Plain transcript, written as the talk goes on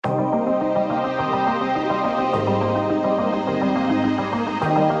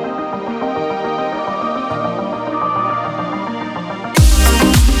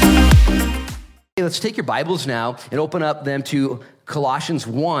let's take your Bibles now and open up them to Colossians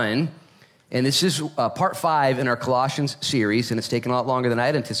 1. And this is part 5 in our Colossians series, and it's taken a lot longer than I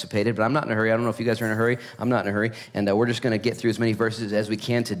had anticipated, but I'm not in a hurry. I don't know if you guys are in a hurry. I'm not in a hurry, and we're just going to get through as many verses as we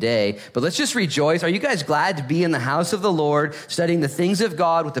can today. But let's just rejoice. Are you guys glad to be in the house of the Lord, studying the things of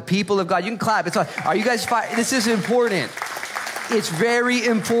God with the people of God? You can clap. Are you guys fine? This is important. It's very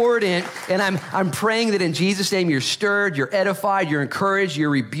important, and I'm praying that in Jesus' name you're stirred, you're edified, you're encouraged, you're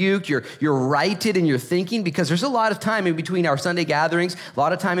rebuked, you're righted in your thinking, because there's a lot of time in between our Sunday gatherings, a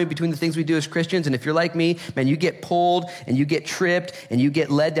lot of time in between the things we do as Christians, and if you're like me, man, you get pulled, and you get tripped, and you get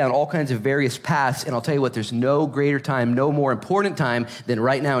led down all kinds of various paths, and I'll tell you what, there's no greater time, no more important time than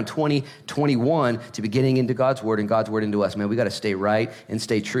right now in 2021 to be getting into God's Word and God's Word into us. Man, we got to stay right and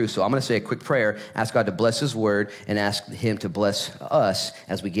stay true. So I'm going to say a quick prayer, ask God to bless His Word, and ask Him to bless us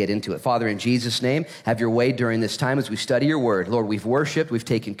as we get into it. Father, in Jesus' name, have your way during this time as we study your word. Lord, we've worshiped, we've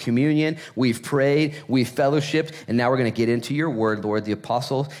taken communion, we've prayed, we've fellowshipped, and now we're going to get into your word, Lord, the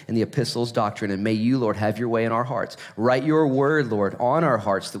apostles and the epistles doctrine. And may you, Lord, have your way in our hearts. Write your word, Lord, on our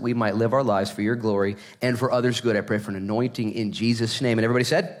hearts that we might live our lives for your glory and for others' good. I pray for an anointing in Jesus' name. And everybody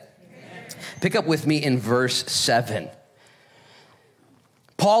said? Amen. Pick up with me in verse 7.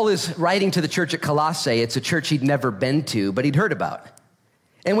 Paul is writing to the church at Colossae. It's a church he'd never been to, but he'd heard about.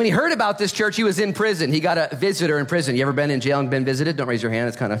 And when he heard about this church, he was in prison. He got a visitor in prison. You ever been in jail and been visited? Don't raise your hand.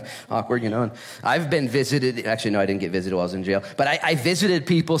 It's kind of awkward, you know. And I've been visited. Actually, no, I didn't get visited while I was in jail. But I visited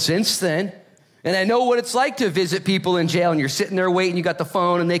people since then. And I know what it's like to visit people in jail. And you're sitting there waiting. You got the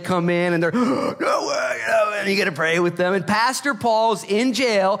phone, and they come in, and they're, no way, and you got to pray with them. And Pastor Paul's in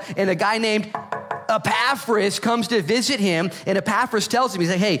jail, and a guy named Epaphras comes to visit him, and Epaphras tells him, he's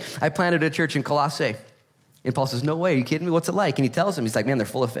like, hey, I planted a church in Colossae. And Paul says, no way, are you kidding me? What's it like? And he tells him, he's like, man, they're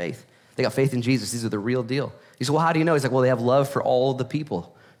full of faith. They got faith in Jesus. These are the real deal. He said, well, how do you know? He's like, well, they have love for all the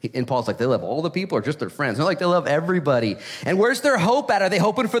people. And Paul's like, they love all the people or just their friends? They're like, they love everybody. And where's their hope at? Are they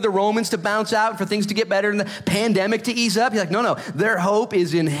hoping for the Romans to bounce out and for things to get better and the pandemic to ease up? He's like, no, their hope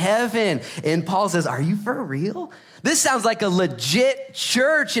is in heaven. And Paul says, are you for real? This sounds like a legit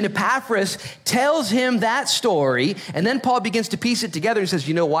church. And Epaphras tells him that story. And then Paul begins to piece it together and says,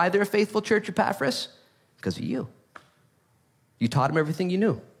 you know why they're a faithful church, Epaphras? Because of you. You taught them everything you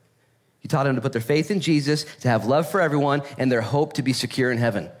knew. You taught them to put their faith in Jesus, to have love for everyone, and their hope to be secure in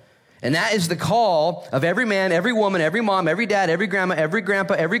heaven. And that is the call of every man, every woman, every mom, every dad, every grandma, every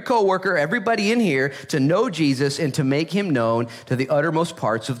grandpa, every coworker, everybody in here to know Jesus and to make him known to the uttermost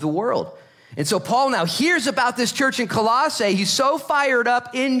parts of the world. And so Paul now hears about this church in Colossae. He's so fired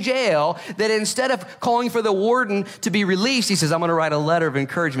up in jail that instead of calling for the warden to be released, he says, I'm going to write a letter of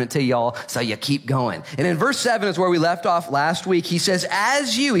encouragement to y'all so you keep going. And in verse 7 is where we left off last week. He says,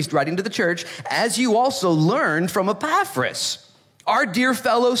 he's writing to the church, as you also learned from Epaphras, our dear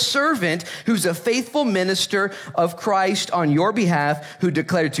fellow servant, who's a faithful minister of Christ on your behalf, who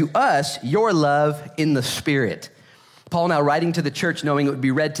declared to us your love in the Spirit. Paul now writing to the church knowing it would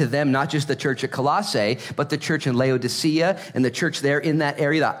be read to them, not just the church at Colossae, but the church in Laodicea and the church there in that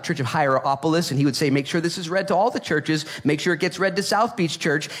area, the church of Hierapolis. And he would say, make sure this is read to all the churches. Make sure it gets read to South Beach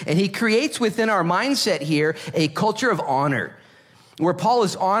Church. And he creates within our mindset here a culture of honor, where Paul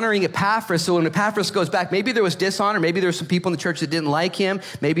is honoring Epaphras. So when Epaphras goes back, maybe there was dishonor. Maybe there were some people in the church that didn't like him.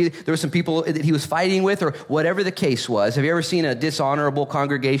 Maybe there were some people that he was fighting with, or whatever the case was. Have you ever seen a dishonorable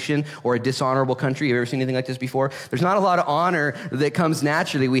congregation or a dishonorable country? Have you ever seen anything like this before? There's not a lot of honor that comes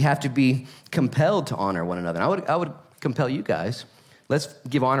naturally. We have to be compelled to honor one another. And I would compel you guys. Let's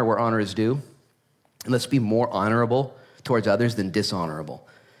give honor where honor is due. And let's be more honorable towards others than dishonorable.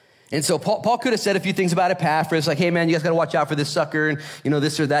 And so Paul could have said a few things about Epaphras, like, hey, man, you guys got to watch out for this sucker and,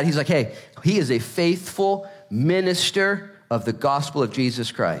 this or that. He's like, hey, he is a faithful minister of the gospel of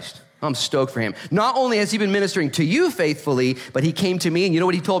Jesus Christ. I'm stoked for him. Not only has he been ministering to you faithfully, but he came to me, and you know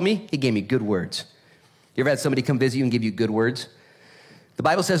what he told me? He gave me good words. You ever had somebody come visit you and give you good words? The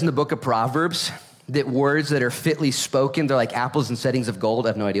Bible says in the book of Proverbs that words that are fitly spoken, they're like apples in settings of gold. I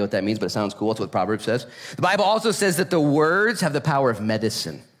have no idea what that means, but it sounds cool. That's what Proverbs says. The Bible also says that the words have the power of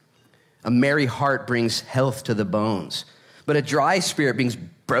medicine. A merry heart brings health to the bones, but a dry spirit brings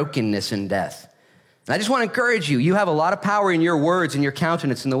brokenness and death. And I just want to encourage you. You have a lot of power in your words and your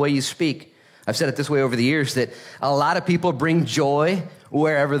countenance and the way you speak. I've said it this way over the years, that a lot of people bring joy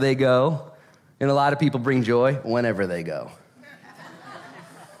wherever they go, and a lot of people bring joy whenever they go.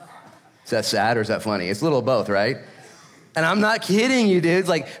 Is that sad or is that funny? It's a little of both, right? And I'm not kidding you, dudes.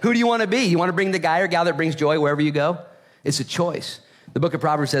 Like, who do you want to be? You want to bring the guy or gal that brings joy wherever you go? It's a choice. The book of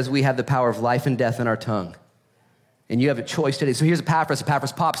Proverbs says we have the power of life and death in our tongue. And you have a choice today. So here's Epaphras.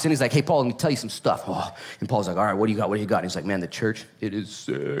 Epaphras pops in. He's like, hey, Paul, let me tell you some stuff. Oh. And Paul's like, all right, what do you got? What do you got? And he's like, man, the church, it is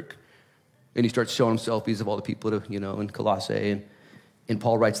sick. And he starts showing himself because of all the people, in Colossae. And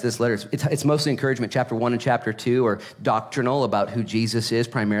Paul writes this letter. It's mostly encouragement. Chapter 1 and chapter 2 are doctrinal about who Jesus is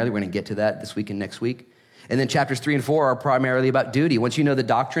primarily. We're going to get to that this week and next week. And then chapters 3 and 4 are primarily about duty. Once you know the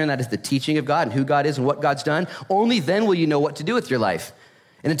doctrine, that is the teaching of God and who God is and what God's done, only then will you know what to do with your life.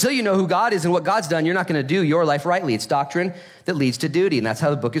 And until you know who God is and what God's done, you're not going to do your life rightly. It's doctrine that leads to duty, and that's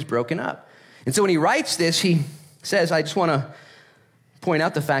how the book is broken up. And so when he writes this, he says, I just want to point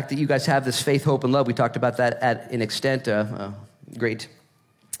out the fact that you guys have this faith, hope, and love. We talked about that at an extent, great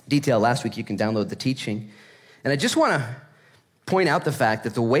detail last week. You can download the teaching. And I just want to point out the fact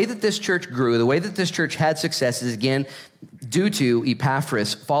that the way that this church grew, the way that this church had success is, again, due to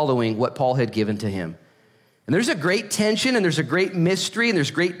Epaphras following what Paul had given to him. And there's a great tension, and there's a great mystery, and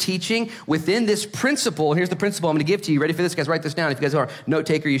there's great teaching within this principle. And here's the principle I'm going to give to you. Ready for this, guys? Write this down. If you guys are a note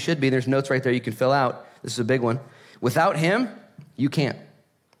taker, you should be. There's notes right there you can fill out. This is a big one. Without him, you can't.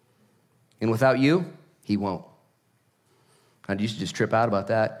 And without you, he won't. And you should just trip out about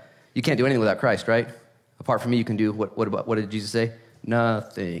that. You can't do anything without Christ, right? Apart from me, you can do, what did Jesus say?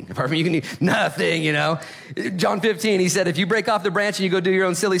 Nothing. Apart from me, you can do nothing, John 15, he said, if you break off the branch and you go do your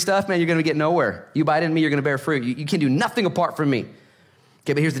own silly stuff, man, you're going to get nowhere. You abide in me, you're going to bear fruit. You can do nothing apart from me.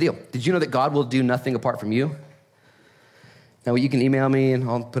 Okay, but here's the deal. Did you know that God will do nothing apart from you? Now, you can email me, and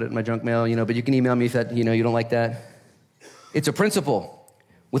I'll put it in my junk mail, but you can email me if that, you don't like that. It's a principle.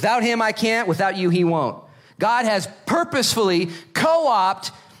 Without him, I can't. Without you, he won't. God has purposefully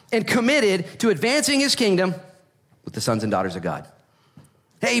co-opted and committed to advancing his kingdom with the sons and daughters of God.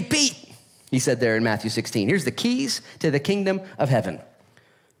 Hey, Pete, he said there in Matthew 16, here's the keys to the kingdom of heaven.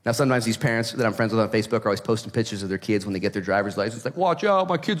 Now, sometimes these parents that I'm friends with on Facebook are always posting pictures of their kids when they get their driver's license. Like, watch out,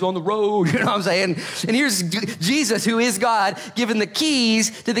 my kid's on the road. You know what I'm saying? And here's Jesus, who is God, giving the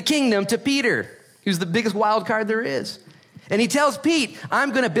keys to the kingdom to Peter, who's the biggest wild card there is. And he tells Pete,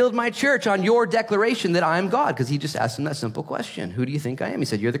 I'm going to build my church on your declaration that I'm God, because he just asked him that simple question. Who do you think I am? He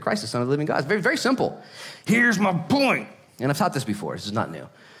said, you're the Christ, the Son of the living God. It's very, very simple. Here's my point. And I've taught this before. This is not new.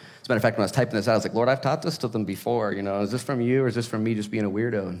 As a matter of fact, when I was typing this out, I was like, Lord, I've taught this to them before. Is this from you or is this from me just being a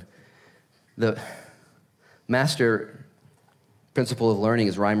weirdo? And the master principle of learning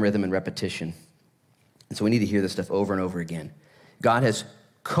is rhyme, rhythm, and repetition. And so we need to hear this stuff over and over again. God has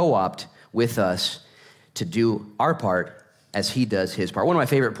co-opted with us to do our part as he does his part. One of my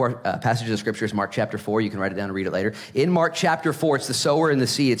favorite passages of scripture is Mark chapter 4. You can write it down and read it later. In Mark chapter 4, it's the sower and the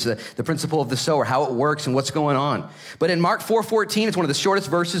seed. It's the principle of the sower, how it works and what's going on. But in Mark 4:14, it's one of the shortest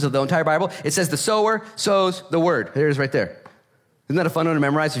verses of the entire Bible. It says the sower sows the word. There it is right there. Isn't that a fun one to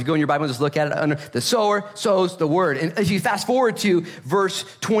memorize? If you go in your Bible and just look at it, the sower sows the word. And if you fast forward to verse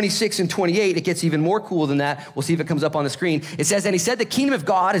 26 and 28, it gets even more cool than that. We'll see if it comes up on the screen. It says, and he said, the kingdom of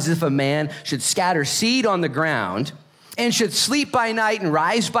God is as if a man should scatter seed on the ground and should sleep by night and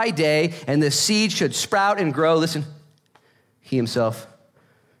rise by day, and the seed should sprout and grow. Listen, he himself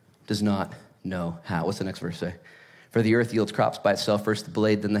does not know how. What's the next verse say? For the earth yields crops by itself, first the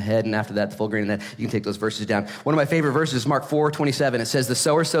blade, then the head, and after that the full grain. And then you can take those verses down. One of my favorite verses is Mark 4:27. It says, the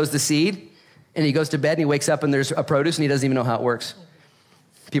sower sows the seed, and he goes to bed, and he wakes up, and there's a produce, and he doesn't even know how it works.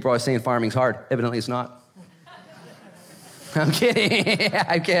 People are always saying farming's hard. Evidently it's not. I'm kidding.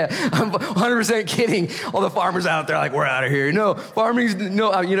 I'm 100% kidding. All the farmers out there are like, we're out of here. No, farming's,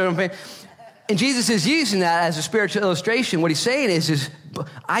 no, you know what I'm saying? And Jesus is using that as a spiritual illustration. What he's saying is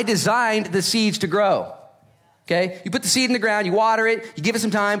I designed the seeds to grow. Okay? You put the seed in the ground, you water it, you give it some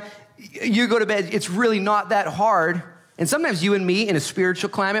time, you go to bed. It's really not that hard. And sometimes you and me in a spiritual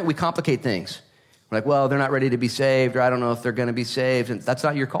climate, we complicate things. We're like, well, they're not ready to be saved, or I don't know if they're going to be saved. And that's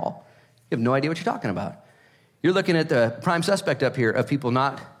not your call. You have no idea what you're talking about. You're looking at the prime suspect up here of people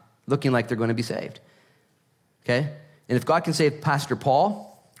not looking like they're going to be saved. Okay? And if God can save Pastor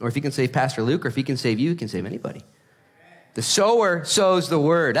Paul, or if he can save Pastor Luke, or if he can save you, he can save anybody. The sower sows the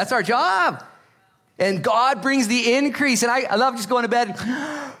word. That's our job. And God brings the increase. And I love just going to bed.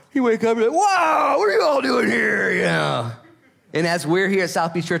 You wake up and you're like, wow, what are you all doing here? And as we're here at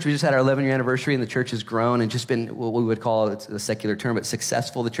South Beach Church, we just had our 11-year anniversary, and the church has grown and just been what we would call, it's a secular term, but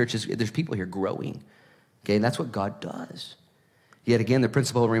successful. The church is, there's people here growing. Okay, and that's what God does. Yet again, the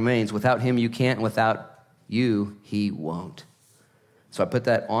principle remains, without him you can't, and without you, he won't. So I put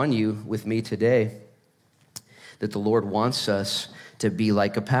that on you with me today, that the Lord wants us to be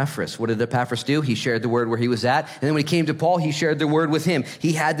like Epaphras. What did Epaphras do? He shared the word where he was at, and then when he came to Paul, he shared the word with him.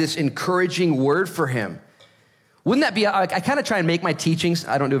 He had this encouraging word for him. Wouldn't that be, I kind of try and make my teachings,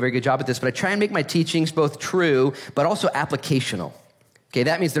 I don't do a very good job at this, but I try and make my teachings both true, but also applicational. Okay,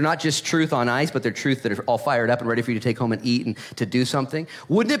 that means they're not just truth on ice, but they're truth that are all fired up and ready for you to take home and eat and to do something.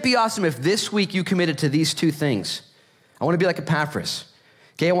 Wouldn't it be awesome if this week you committed to these two things? I want to be like Epaphras.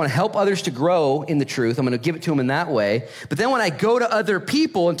 Okay, I want to help others to grow in the truth. I'm going to give it to them in that way. But then when I go to other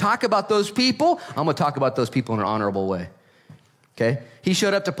people and talk about those people, I'm going to talk about those people in an honorable way. Okay? He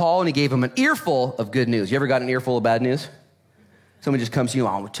showed up to Paul and he gave him an earful of good news. You ever got an earful of bad news? Someone just comes to you,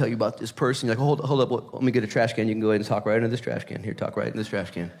 I'm going to tell you about this person. You're like, hold up, let me get a trash can. You can go ahead and talk right into this trash can. Here, talk right into this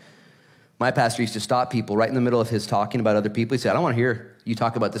trash can. My pastor used to stop people right in the middle of his talking about other people. He said, I don't want to hear you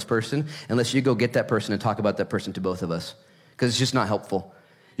talk about this person unless you go get that person and talk about that person to both of us, because it's just not helpful.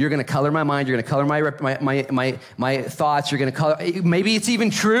 You're going to color my mind. You're going to color my thoughts. You're going to color, maybe it's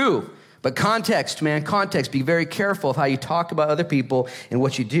even true. But context, man, context. Be very careful of how you talk about other people and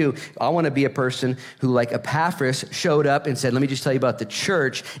what you do. I want to be a person who, like Epaphras, showed up and said, let me just tell you about the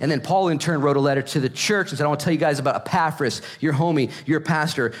church. And then Paul, in turn, wrote a letter to the church and said, I want to tell you guys about Epaphras, your homie, your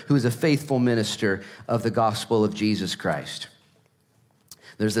pastor, who is a faithful minister of the gospel of Jesus Christ.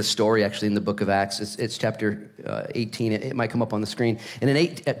 There's this story, actually, in the book of Acts. It's chapter 18. It might come up on the screen. And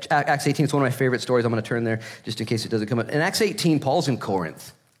in Acts 18, it's one of my favorite stories. I'm going to turn there just in case it doesn't come up. In Acts 18, Paul's in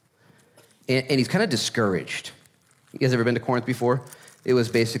Corinth. And he's kind of discouraged. You guys ever been to Corinth before? It was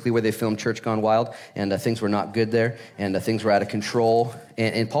basically where they filmed Church Gone Wild, and things were not good there, and things were out of control.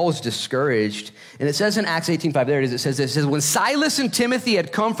 And Paul was discouraged. And it says in Acts 18:5, there it is, it says, when Silas and Timothy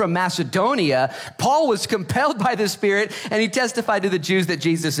had come from Macedonia, Paul was compelled by the Spirit, and he testified to the Jews that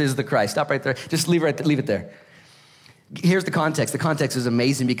Jesus is the Christ. Stop right there. Just leave it there. Here's the context. The context is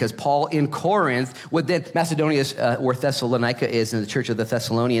amazing because Paul in Corinth would then, Macedonia is where Thessalonica is in the church of the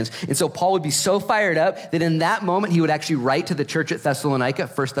Thessalonians. And so Paul would be so fired up that in that moment, he would actually write to the church at Thessalonica,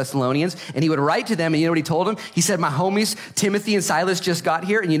 1 Thessalonians, and he would write to them, and you know what he told them? He said, my homies, Timothy and Silas just got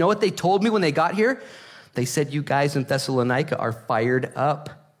here, and you know what they told me when they got here? They said, you guys in Thessalonica are fired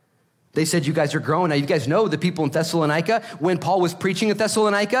up. They said, you guys are growing. Now, you guys know the people in Thessalonica, when Paul was preaching in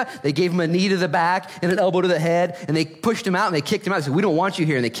Thessalonica, they gave him a knee to the back and an elbow to the head, and they pushed him out and they kicked him out. They said, we don't want you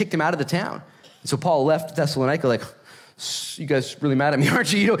here. And they kicked him out of the town. And so Paul left Thessalonica like, you guys really mad at me,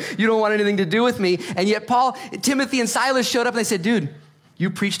 aren't you? You don't want anything to do with me. And yet Paul, Timothy, and Silas showed up and they said, dude, you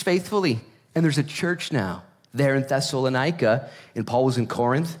preached faithfully. And there's a church now there in Thessalonica. And Paul was in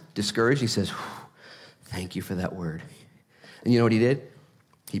Corinth, discouraged. He says, thank you for that word. And you know what he did?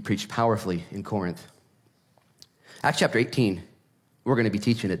 He preached powerfully in Corinth. Acts chapter 18, we're going to be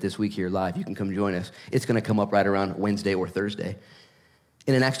teaching it this week here live. You can come join us. It's going to come up right around Wednesday or Thursday.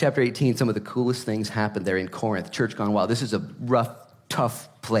 And in Acts chapter 18, some of the coolest things happened there in Corinth. Church Gone Wild. This is a rough,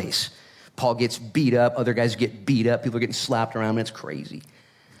 tough place. Paul gets beat up. Other guys get beat up. People are getting slapped around. It's crazy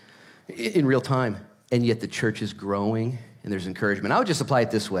in real time. And yet the church is growing and there's encouragement. I would just apply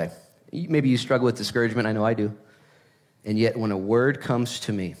it this way. Maybe you struggle with discouragement. I know I do. And yet when a word comes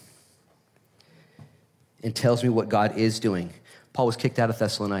to me and tells me what God is doing, Paul was kicked out of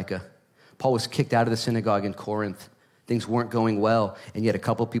Thessalonica. Paul was kicked out of the synagogue in Corinth. Things weren't going well. And yet a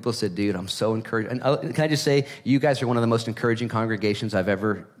couple of people said, dude, I'm so encouraged. And can I just say, you guys are one of the most encouraging congregations I've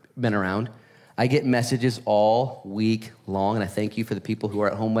ever been around. I get messages all week long, and I thank you for the people who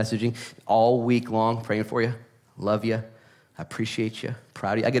are at home messaging all week long, praying for you. Love you. I appreciate you,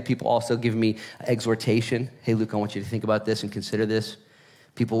 proud of you. I get people also giving me exhortation. Hey, Luke, I want you to think about this and consider this.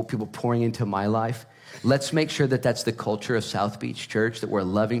 People pouring into my life. Let's make sure that that's the culture of South Beach Church, that we're a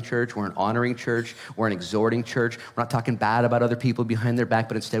loving church, we're an honoring church, we're an exhorting church. We're not talking bad about other people behind their back,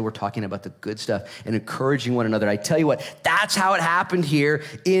 but instead we're talking about the good stuff and encouraging one another. I tell you what, that's how it happened here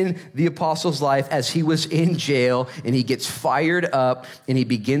in the apostle's life as he was in jail and he gets fired up and he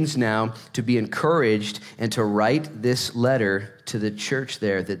begins now to be encouraged and to write this letter to the church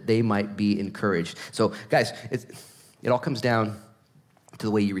there that they might be encouraged. So guys, it all comes down to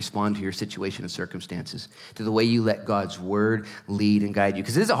the way you respond to your situation and circumstances, to the way you let God's word lead and guide you.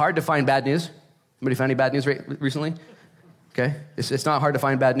 Because is it hard to find bad news? Anybody found any bad news recently? Okay, it's not hard to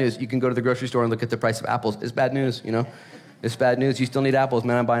find bad news. You can go to the grocery store and look at the price of apples. It's bad news, you know. It's bad news. You still need apples,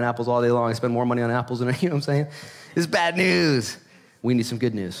 man. I'm buying apples all day long. I spend more money on apples than you know what I'm saying? It's bad news. We need some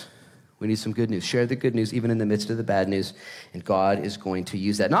good news. We need some good news. Share the good news even in the midst of the bad news, and God is going to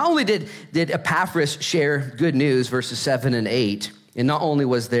use that. Not only did Epaphras share good news, verses 7 and 8, and not only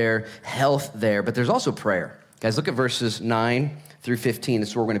was there health there, but there's also prayer. Guys, look at verses 9 through 15. This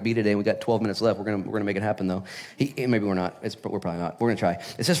is where we're going to be today. We got 12 minutes left. We're going to make it happen, though. Maybe we're not. We're probably not. We're going to try.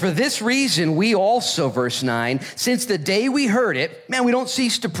 It says, for this reason, we also, verse 9, since the day we heard it, man, we don't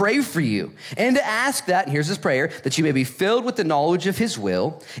cease to pray for you and to ask that, and here's his prayer, that you may be filled with the knowledge of his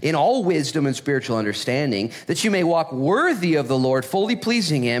will in all wisdom and spiritual understanding, that you may walk worthy of the Lord, fully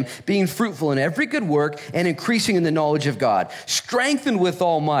pleasing him, being fruitful in every good work and increasing in the knowledge of God, strengthened with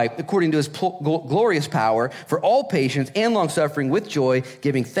all might according to his glorious power for all patience and long suffering with joy,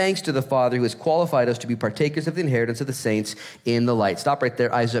 giving thanks to the Father who has qualified us to be partakers of the inheritance of the saints in the light. Stop right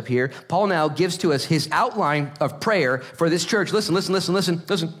there, eyes up here. Paul now gives to us his outline of prayer for this church. Listen.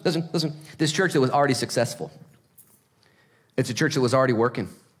 This church that was already successful. It's a church that was already working.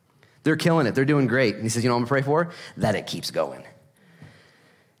 They're killing it. They're doing great. And he says, you know what I'm going to pray for? That it keeps going.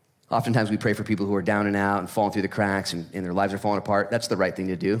 Oftentimes we pray for people who are down and out and falling through the cracks and their lives are falling apart. That's the right thing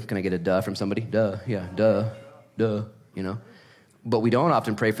to do. Can I get a duh from somebody? Duh, yeah, duh, you know. But we don't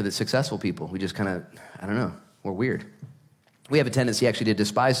often pray for the successful people. We just kind of, I don't know, we're weird. We have a tendency actually to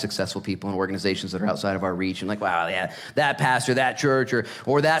despise successful people and organizations that are outside of our reach and like, wow, yeah, that pastor, that church,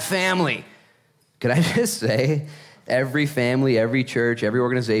 or that family. Could I just say, every family, every church, every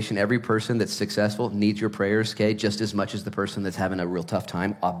organization, every person that's successful needs your prayers, okay, just as much as the person that's having a real tough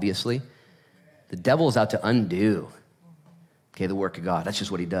time, obviously. The devil is out to undo, okay, the work of God. That's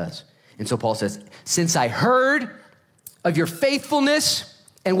just what he does. And so Paul says, since I heard of your faithfulness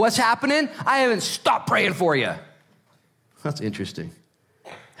and what's happening, I haven't stopped praying for you. That's interesting.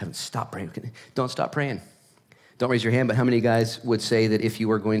 I haven't stopped praying. Don't stop praying. Don't raise your hand, but how many guys would say that if you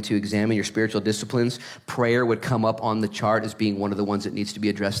were going to examine your spiritual disciplines, prayer would come up on the chart as being one of the ones that needs to be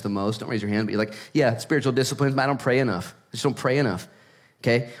addressed the most? Don't raise your hand, but you're like, yeah, spiritual disciplines, but I don't pray enough. I just don't pray enough,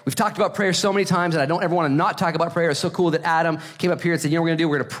 okay? We've talked about prayer so many times, and I don't ever want to not talk about prayer. It's so cool that Adam came up here and said, you know what we're going to do?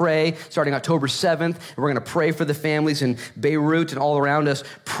 We're going to pray starting October 7th, and we're going to pray for the families in Beirut and all around us.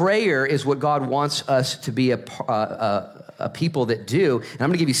 Prayer is what God wants us to be a people that do. And I'm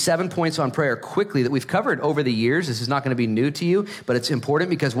going to give you 7 points on prayer quickly that we've covered over the years. This is not going to be new to you, but it's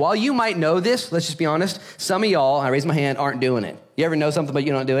important because while you might know this, let's just be honest, some of y'all, I raise my hand, aren't doing it. You ever know something but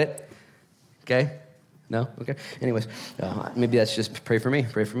you don't do it? Okay? No? Okay. Anyways, maybe that's just pray for me.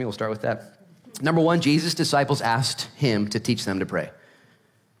 Pray for me. We'll start with that. Number one, Jesus' disciples asked him to teach them to pray.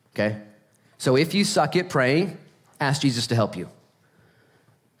 Okay? So if you suck at praying, ask Jesus to help you.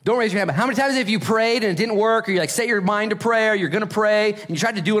 Don't raise your hand, but how many times have you prayed and it didn't work, or you like set your mind to prayer, you're going to pray, and you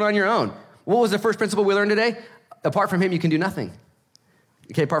tried to do it on your own? What was the first principle we learned today? Apart from him, you can do nothing.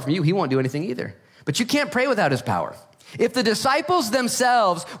 Okay, apart from you, he won't do anything either. But you can't pray without his power. If the disciples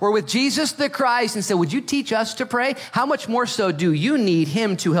themselves were with Jesus the Christ and said, would you teach us to pray? How much more so do you need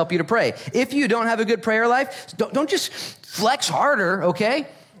him to help you to pray? If you don't have a good prayer life, don't just flex harder, okay?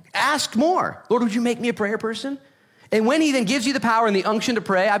 Ask more. Lord, would you make me a prayer person? And when he then gives you the power and the unction to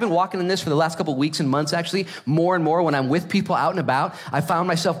pray, I've been walking in this for the last couple of weeks and months, actually, more and more when I'm with people out and about. I found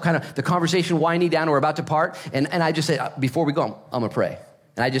myself kind of the conversation winding down, we're about to part, and I just say, before we go, I'm going to pray.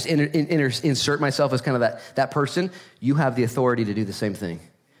 And I just insert myself as kind of that person. You have the authority to do the same thing.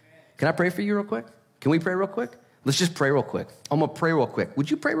 Can I pray for you real quick? Can we pray real quick? Let's just pray real quick. I'm going to pray real quick. Would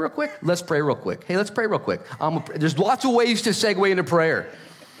you pray real quick? Let's pray real quick. Hey, let's pray real quick. There's lots of ways to segue into prayer.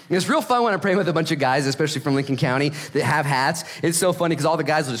 It's real fun when I'm praying with a bunch of guys, especially from Lincoln County, that have hats. It's so funny because all the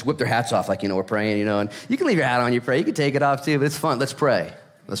guys will just whip their hats off like, we're praying, and you can leave your hat on, you pray. You can take it off too, but it's fun. Let's pray.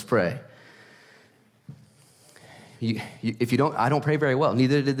 Let's pray. If you don't, I don't pray very well.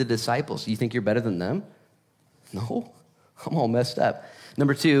 Neither did the disciples. You think you're better than them? No, I'm all messed up.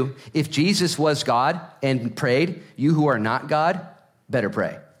 Number two, if Jesus was God and prayed, you who are not God, better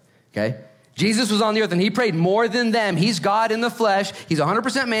pray, okay? Jesus was on the earth and he prayed more than them. He's God in the flesh. He's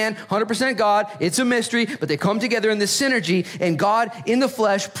 100% man, 100% God. It's a mystery, but they come together in this synergy, and God in the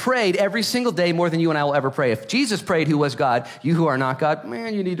flesh prayed every single day more than you and I will ever pray. If Jesus prayed, who was God, you who are not God,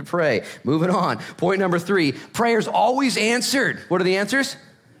 man, you need to pray. Moving on. Point number 3, prayer's always answered. What are the answers?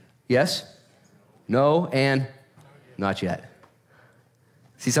 Yes, no, and not yet.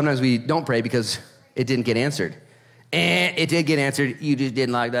 See, sometimes we don't pray because it didn't get answered. And it did get answered. You just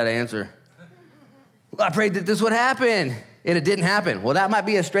didn't like that answer. Well, I prayed that this would happen, and it didn't happen. Well, that might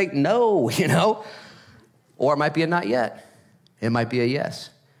be a straight no, or it might be a not yet. It might be a yes.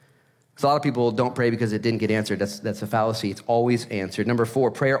 So a lot of people don't pray because it didn't get answered. That's a fallacy. It's always answered. Number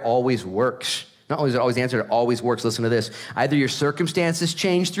 4, prayer always works. Not only is it always answered, it always works. Listen to this. Either your circumstances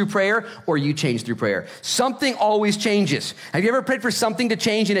change through prayer or you change through prayer. Something always changes. Have you ever prayed for something to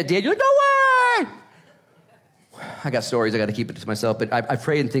change and it did? You're like, no way! I got stories. I got to keep it to myself, but I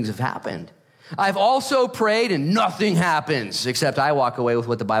prayed and things have happened. I've also prayed and nothing happens, except I walk away with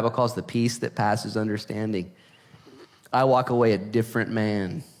what the Bible calls the peace that passes understanding. I walk away a different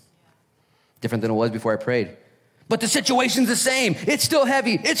man, different than it was before I prayed. But the situation's the same. It's still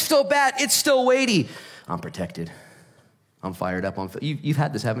heavy. It's still bad. It's still weighty. I'm protected. I'm fired up. You've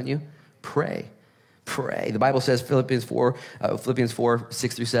had this, haven't you? Pray. Pray. The Bible says, Philippians 4,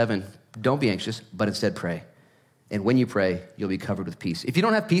 6-7, don't be anxious, but instead pray. And when you pray, you'll be covered with peace. If you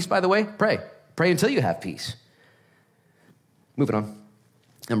don't have peace, by the way, pray. Pray until you have peace. Moving on.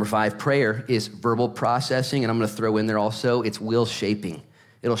 Number 5, prayer is verbal processing, and I'm going to throw in there also, it's will shaping.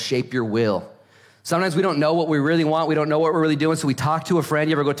 It'll shape your will. Sometimes we don't know what we really want. We don't know what we're really doing, so we talk to a friend.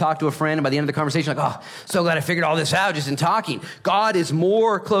 You ever go talk to a friend, and by the end of the conversation, like, oh, so glad I figured all this out just in talking. God is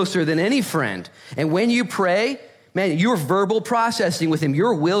more closer than any friend. And when you pray, man, you're verbal processing with him.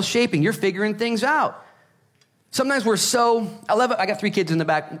 You're will shaping. You're figuring things out. Sometimes we're so, I got 3 kids in the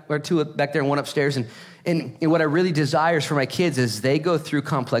back, or 2 back there and 1 upstairs, and what I really desire for my kids is they go through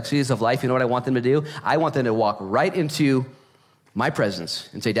complexities of life. You know what I want them to do? I want them to walk right into my presence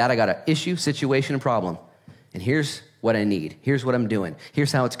and say, Dad, I got an issue, situation, and problem. And here's what I need. Here's what I'm doing.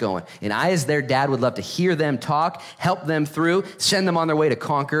 Here's how it's going. And I, as their dad, would love to hear them talk, help them through, send them on their way to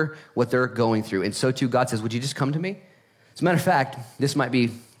conquer what they're going through. And so too, God says, would you just come to me? As a matter of fact, this might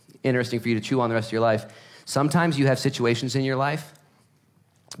be interesting for you to chew on the rest of your life. Sometimes you have situations in your life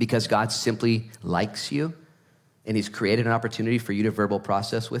because God simply likes you and he's created an opportunity for you to verbal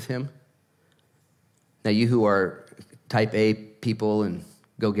process with him. Now, you who are type A people and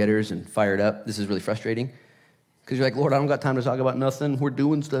go-getters and fired up, this is really frustrating because you're like, Lord, I don't got time to talk about nothing. We're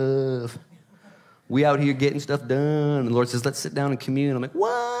doing stuff. We out here getting stuff done. And the Lord says, let's sit down and commune. I'm like,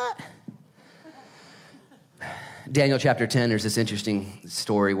 what? Daniel chapter 10, there's this interesting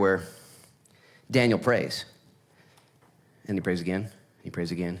story where Daniel prays. And he prays again, and he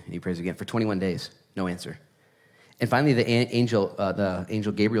prays again, and he prays again for 21 days. No answer. And finally, the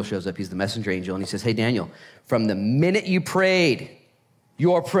angel Gabriel shows up. He's the messenger angel, and he says, hey, Daniel, from the minute you prayed,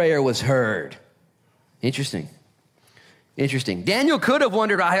 your prayer was heard. Interesting. Daniel could have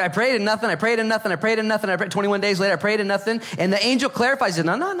wondered, I prayed and nothing, I prayed and nothing, I prayed and nothing. 21 days later, I prayed and nothing. And the angel clarifies it.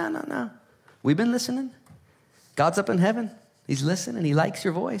 No. We've been listening. God's up in heaven. He's listening. He likes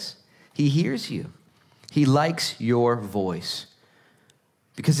your voice. He hears you. He likes your voice.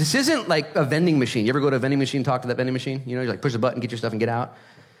 Because this isn't like a vending machine. You ever go to a vending machine, talk to that vending machine? You know, you like push the button, get your stuff and get out.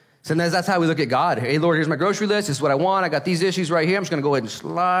 Sometimes that's how we look at God. Hey, Lord, here's my grocery list. This is what I want. I got these issues right here. I'm just going to go ahead and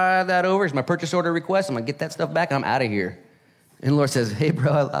slide that over. Here's my purchase order request. I'm going to get that stuff back and I'm out of here. And the Lord says, hey,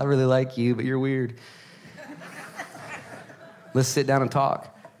 bro, I really like you, but you're weird. Let's sit down and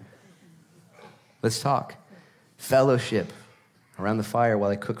talk. Let's talk. Fellowship around the fire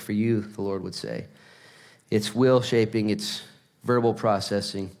while I cook for you, the Lord would say. It's will shaping. It's verbal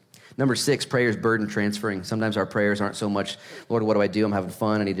processing. Number 6, prayer is burden transferring. Sometimes our prayers aren't so much, Lord, what do I do? I'm having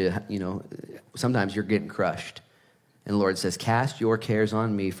fun. I need to, sometimes you're getting crushed. And the Lord says, cast your cares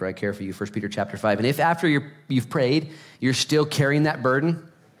on me, for I care for you, 1 Peter chapter 5. And if after you've prayed, you're still carrying that burden,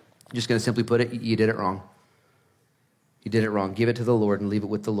 I'm just going to simply put it, you did it wrong. You did it wrong. Give it to the Lord and leave it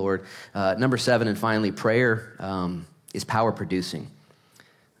with the Lord. Number 7, and finally, prayer is power producing.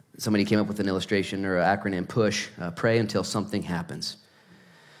 Somebody came up with an illustration or an acronym, PUSH, pray until something happens.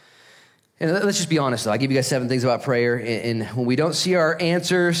 And let's just be honest, though. I give you guys 7 things about prayer. And when we don't see our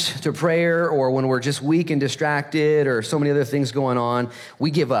answers to prayer, or when we're just weak and distracted, or so many other things going on, we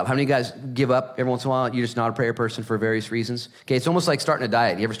give up. How many of you guys give up every once in a while? You're just not a prayer person for various reasons. Okay, it's almost like starting a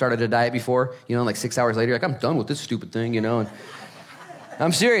diet. You ever started a diet before? Like 6 hours later, you're like, I'm done with this stupid thing, And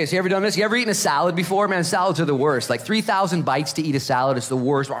I'm serious. You ever done this? You ever eaten a salad before? Man, salads are the worst. Like 3,000 bites to eat a salad. It's the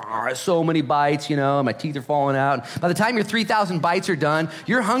worst. So many bites, my teeth are falling out. By the time your 3,000 bites are done,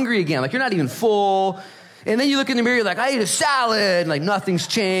 you're hungry again. Like you're not even full. And then you look in the mirror, you're like, I ate a salad. And like nothing's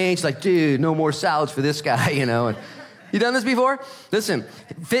changed. Like, dude, no more salads for this guy, And you done this before? Listen,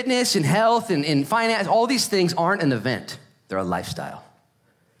 fitness and health and finance, all these things aren't an event. They're a lifestyle.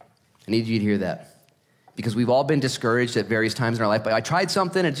 I need you to hear that. Because we've all been discouraged at various times in our life. But I tried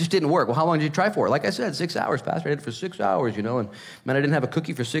something, and it just didn't work. Well, how long did you try for? Like I said, 6 hours, Pastor. I did it for 6 hours, And man, I didn't have a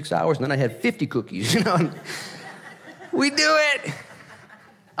cookie for 6 hours, and then I had 50 cookies, And we do it.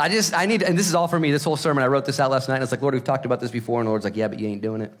 And this is all for me, this whole sermon. I wrote this out last night, and I was like, Lord, we've talked about this before. And the Lord's like, yeah, but you ain't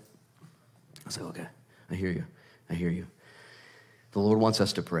doing it. I was like, okay, I hear you. The Lord wants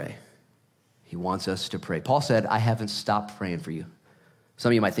us to pray. He wants us to pray. Paul said, I haven't stopped praying for you. Some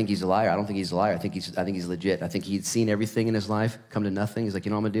of you might think he's a liar. I don't think he's a liar. I think he's legit. I think he'd seen everything in his life come to nothing. He's like,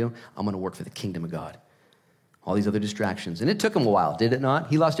 you know what I'm going to do? I'm going to work for the kingdom of God. All these other distractions. And it took him a while, did it not?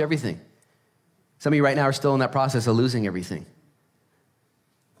 He lost everything. Some of you right now are still in that process of losing everything.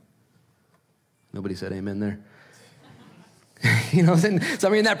 Nobody said amen there. Some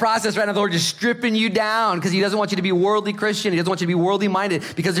of you in that process right now, the Lord is stripping you down because he doesn't want you to be worldly Christian. He doesn't want you to be worldly minded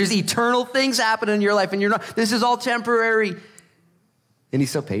because there's eternal things happening in your life and you're not. This is all temporary. And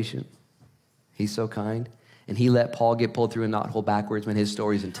he's so patient. He's so kind. And he let Paul get pulled through a knothole backwards when his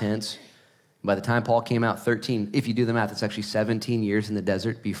story's intense. By the time Paul came out, 13, if you do the math, it's actually 17 years in the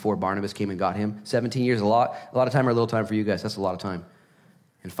desert before Barnabas came and got him. 17 years, a lot of time or a little time for you guys. That's a lot of time.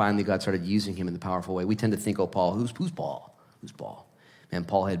 And finally, God started using him in the powerful way. We tend to think, oh, Paul, who's Paul? Who's Paul? And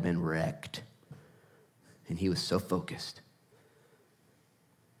Paul had been wrecked. And he was so focused.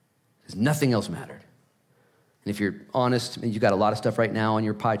 Because nothing else mattered. And if you're honest, you got a lot of stuff right now on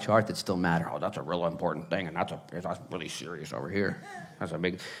your pie chart that still matter. Oh, that's a real important thing, and that's really serious over here. That's a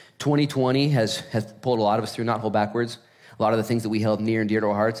big. 2020 has pulled a lot of us through, not hold backwards. A lot of the things that we held near and dear to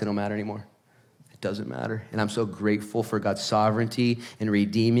our hearts, they don't matter anymore. It doesn't matter. And I'm so grateful for God's sovereignty in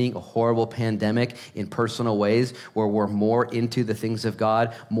redeeming a horrible pandemic in personal ways where we're more into the things of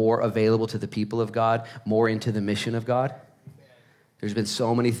God, more available to the people of God, more into the mission of God. There's been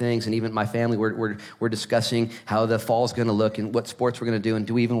so many things, and even my family, we're discussing how the fall's going to look and what sports we're going to do, and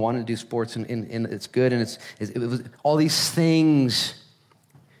do we even want to do sports, and it's good, and it was all these things.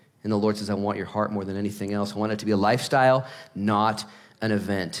 And the Lord says, I want your heart more than anything else. I want it to be a lifestyle, not an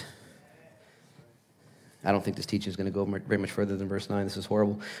event. I don't think this teaching is going to go very much further than verse 9. This is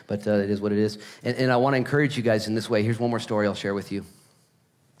horrible, but it is what it is. And I want to encourage you guys in this way. Here's one more story I'll share with you,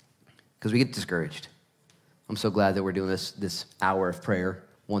 because we get discouraged. I'm so glad that we're doing this hour of prayer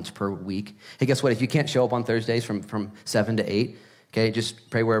once per week. Hey, guess what? If you can't show up on Thursdays from 7 to 8, okay, just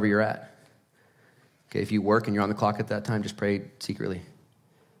pray wherever you're at. Okay, if you work and you're on the clock at that time, just pray secretly.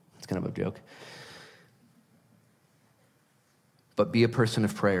 It's kind of a joke. But be a person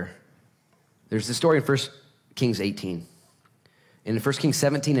of prayer. There's this story in 1 Kings 18. In 1 Kings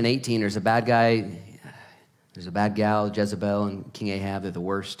 17 and 18, there's a bad guy, there's a bad gal, Jezebel, and King Ahab. They're the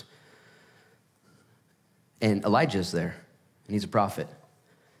worst. And Elijah's there, and he's a prophet.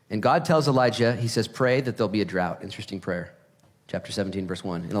 And God tells Elijah, he says, pray that there'll be a drought. Interesting prayer. Chapter 17, verse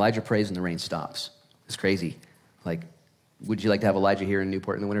 1. And Elijah prays and the rain stops. It's crazy. Like, would you like to have Elijah here in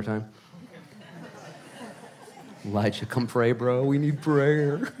Newport in the wintertime? Elijah, come pray, bro. We need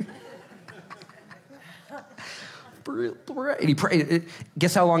prayer. And he prayed.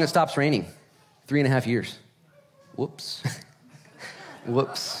 Guess how long it stops raining? 3.5 years. Whoops.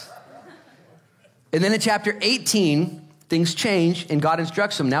 Whoops. And then in chapter 18, things change, and God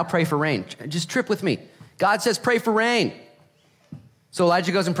instructs him, now pray for rain. Just trip with me. God says, pray for rain. So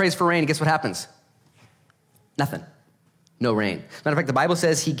Elijah goes and prays for rain, and guess what happens? Nothing. No rain. Matter of fact, the Bible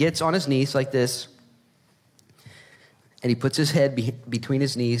says he gets on his knees like this, and he puts his head between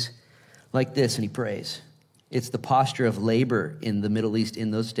his knees like this, and he prays. It's the posture of labor in the Middle East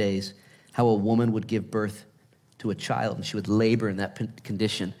in those days, how a woman would give birth to a child, and she would labor in that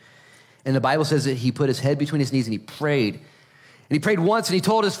condition. And the Bible says that he put his head between his knees and he prayed. And he prayed once and he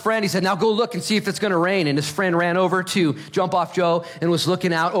told his friend, he said, now go look and see if it's going to rain. And his friend ran over to Jump Off Joe and was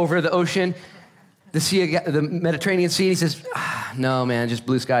looking out over the ocean, the Mediterranean Sea. And he says, no, man, just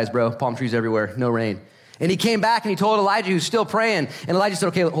blue skies, bro. Palm trees everywhere, no rain. And he came back and he told Elijah, who's still praying. And Elijah said,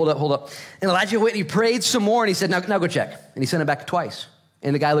 okay, hold up. And Elijah went and he prayed some more. And he said, now go check. And he sent him back twice.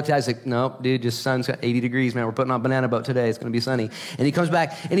 And the guy looked at it, he's like, no, dude, just sun's got 80 degrees, man. We're putting on a banana boat today. It's going to be sunny. And he comes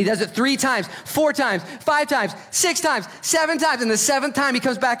back, and he does it 3 times, 4 times, 5 times, 6 times, 7 times. And the 7th time, he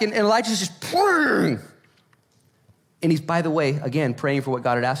comes back, and Elijah's just pouring. And he's, by the way, again, praying for what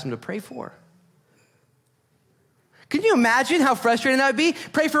God had asked him to pray for. Can you imagine how frustrating that would be?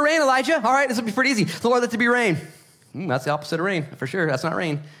 Pray for rain, Elijah. All right, this will be pretty easy. Lord, let there be rain. That's the opposite of rain, for sure. That's not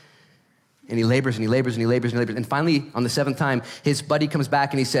rain. And he labors and he labors and he labors and he labors. And finally, on the 7th time, his buddy comes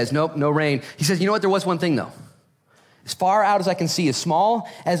back and he says, nope, no rain. He says, you know what? There was one thing, though. As far out as I can see, as small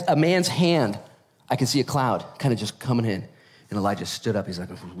as a man's hand, I can see a cloud kind of just coming in. And Elijah stood up. He's like,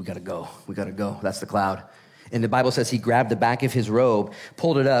 we got to go. We got to go. That's the cloud. And the Bible says he grabbed the back of his robe,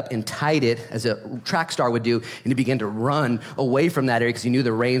 pulled it up, and tied it as a track star would do. And he began to run away from that area because he knew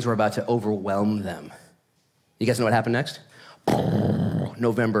the rains were about to overwhelm them. You guys know what happened next?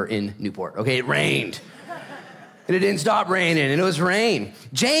 November in Newport. Okay, it rained. And it didn't stop raining, and it was rain.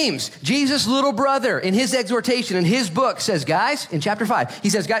 James, Jesus' little brother, in his exhortation, in his book, says, guys, in chapter 5, he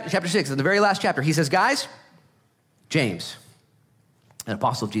says, guys, chapter 6, in the very last chapter, he says, guys, James, an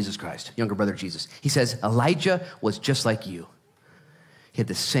apostle of Jesus Christ, younger brother of Jesus, he says, Elijah was just like you. He had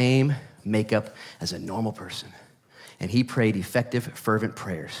the same makeup as a normal person, and he prayed effective, fervent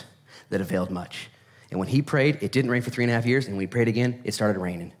prayers that availed much. And when he prayed, it didn't rain for 3.5 years. And when he prayed again, it started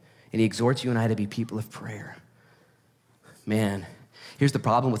raining. And he exhorts you and I to be people of prayer. Man, here's the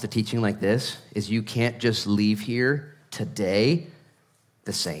problem with a teaching like this, is you can't just leave here today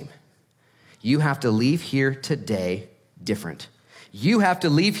the same. You have to leave here today different. You have to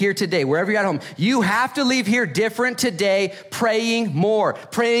leave here today, wherever you're at home, you have to leave here different today, praying more,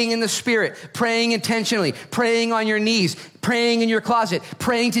 praying in the Spirit, praying intentionally, praying on your knees, praying in your closet,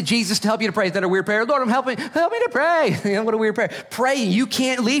 praying to Jesus to help you to pray. Is that a weird prayer? Lord, help me to pray. What a weird prayer. Praying. You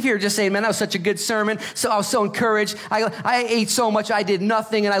can't leave here just saying, man, that was such a good sermon. So I was so encouraged. I ate so much, I did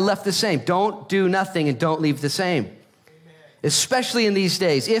nothing, and I left the same. Don't do nothing and don't leave the same. Amen. especially in these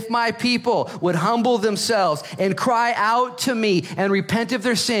days, if my people would humble themselves and cry out to me and repent of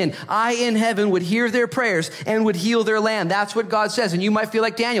their sin, I in heaven would hear their prayers and would heal their land. That's what God says. And you might feel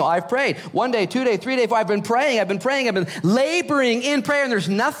like Daniel. I've prayed 1 day, 2 days, 3 days. I've been praying. I've been laboring in prayer, and there's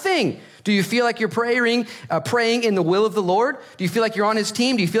nothing. Do you feel like you're praying in the will of the Lord? Do you feel like you're on his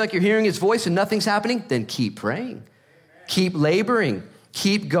team? Do you feel like you're hearing his voice and nothing's happening? Then keep praying. Keep laboring.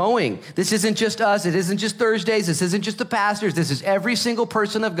 Keep going. This isn't just us. It isn't just Thursdays. This isn't just the pastors. This is every single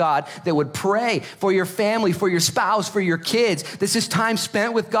person of God that would pray for your family, for your spouse, for your kids. This is time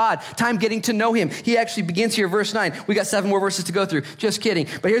spent with God, time getting to know him. He actually begins here, verse 9. We got 7 more verses to go through. Just kidding.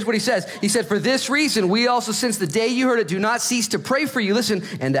 But here's what he says. He said, for this reason, we also, since the day you heard it, do not cease to pray for you. Listen,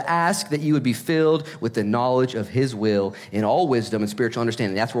 and to ask that you would be filled with the knowledge of his will in all wisdom and spiritual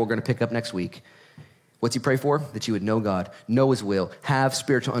understanding. That's what we're going to pick up next week. What's he pray for? That you would know God, know his will, have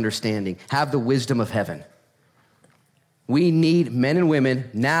spiritual understanding, have the wisdom of heaven. We need men and women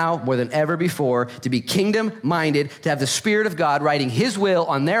now more than ever before to be kingdom-minded, to have the Spirit of God writing his will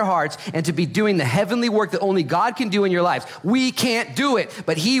on their hearts, and to be doing the heavenly work that only God can do in your lives. We can't do it,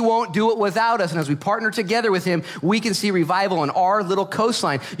 but he won't do it without us. And as we partner together with him, we can see revival on our little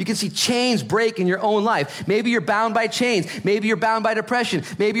coastline. You can see chains break in your own life. Maybe you're bound by chains. Maybe you're bound by depression.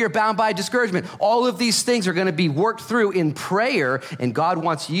 Maybe you're bound by discouragement. All of these things are going to be worked through in prayer, and God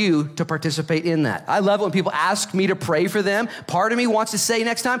wants you to participate in that. I love it when people ask me to pray for them. Part of me wants to say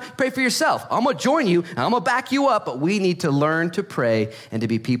next time, pray for yourself. I'm going to join you, and I'm going to back you up, but we need to learn to pray and to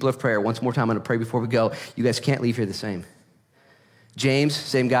be people of prayer. Once more time, I'm going to pray before we go. You guys can't leave here the same. James,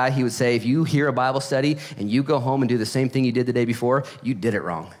 same guy, he would say, if you hear a Bible study and you go home and do the same thing you did the day before, you did it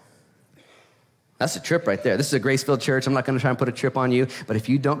wrong. That's a trip right there. This is a grace-filled church. I'm not going to try and put a trip on you, but if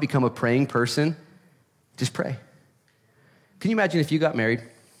you don't become a praying person, just pray. Can you imagine if you got married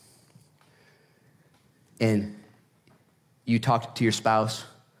and you talked to your spouse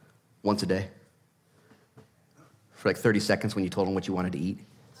once a day for like 30 seconds when you told them what you wanted to eat?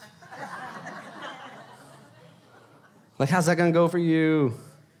 Like, how's that gonna go for you?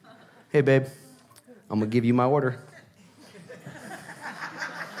 Hey, babe, I'm gonna give you my order.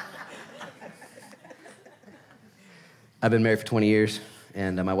 I've been married for 20 years,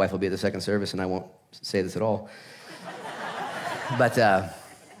 and my wife will be at the second service, and I won't say this at all. But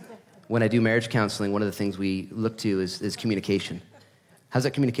when I do marriage counseling, one of the things we look to is communication. How's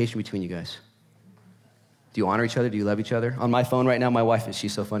that communication between you guys? Do you honor each other? Do you love each other? On my phone right now, my wife,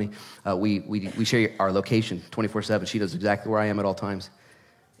 she's so funny. We share our location 24/7. She knows exactly where I am at all times.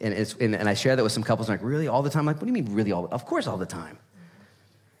 And I share that with some couples. I'm like, really, all the time? I'm like, what do you mean really all the time? Of course all the time.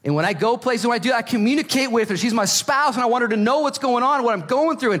 And when I go places, when I do, I communicate with her. She's my spouse, and I want her to know what's going on, what I'm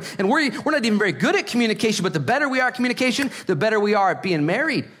going through. And we're not even very good at communication, but the better we are at communication, the better we are at being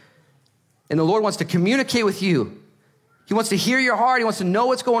married. And the Lord wants to communicate with you. He wants to hear your heart. He wants to know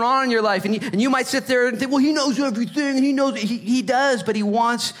what's going on in your life. And you might sit there and think, well, he knows everything, and he knows, he does, but he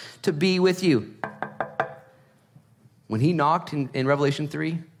wants to be with you. When he knocked in Revelation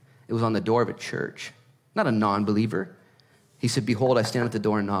 3, it was on the door of a church, not a non-believer. He said, behold, I stand at the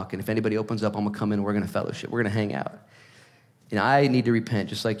door and knock, and if anybody opens up, I'm going to come in, and we're going to fellowship. We're going to hang out. And I need to repent,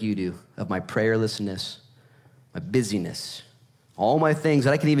 just like you do, of my prayerlessness, my busyness, all my things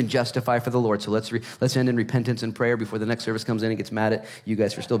that I can even justify for the Lord. So let's end in repentance and prayer before the next service comes in and gets mad at you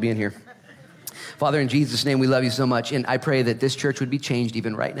guys for still being here. Father, in Jesus' name, we love you so much. And I pray that this church would be changed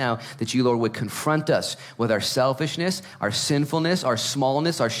even right now, that you, Lord, would confront us with our selfishness, our sinfulness, our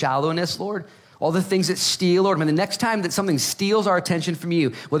smallness, our shallowness, Lord. All the things that steal, Lord, the next time that something steals our attention from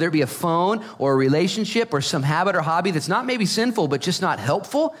you, whether it be a phone or a relationship or some habit or hobby that's not maybe sinful, but just not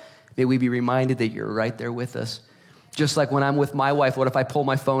helpful, may we be reminded that you're right there with us. Just like when I'm with my wife, Lord, if I pull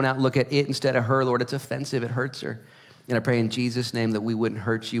my phone out and look at it instead of her, Lord, it's offensive, it hurts her. And I pray in Jesus' name that we wouldn't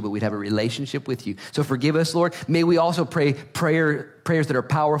hurt you, but we'd have a relationship with you. So forgive us, Lord. May we also pray prayers that are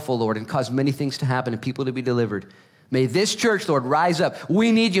powerful, Lord, and cause many things to happen and people to be delivered. May this church, Lord, rise up.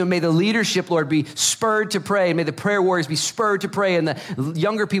 We need you. And may the leadership, Lord, be spurred to pray. And may the prayer warriors be spurred to pray. And the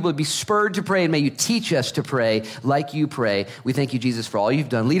younger people be spurred to pray. And may you teach us to pray like you pray. We thank you, Jesus, for all you've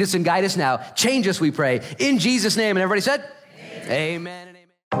done. Lead us and guide us now. Change us, we pray. In Jesus' name. And everybody said, amen. Amen.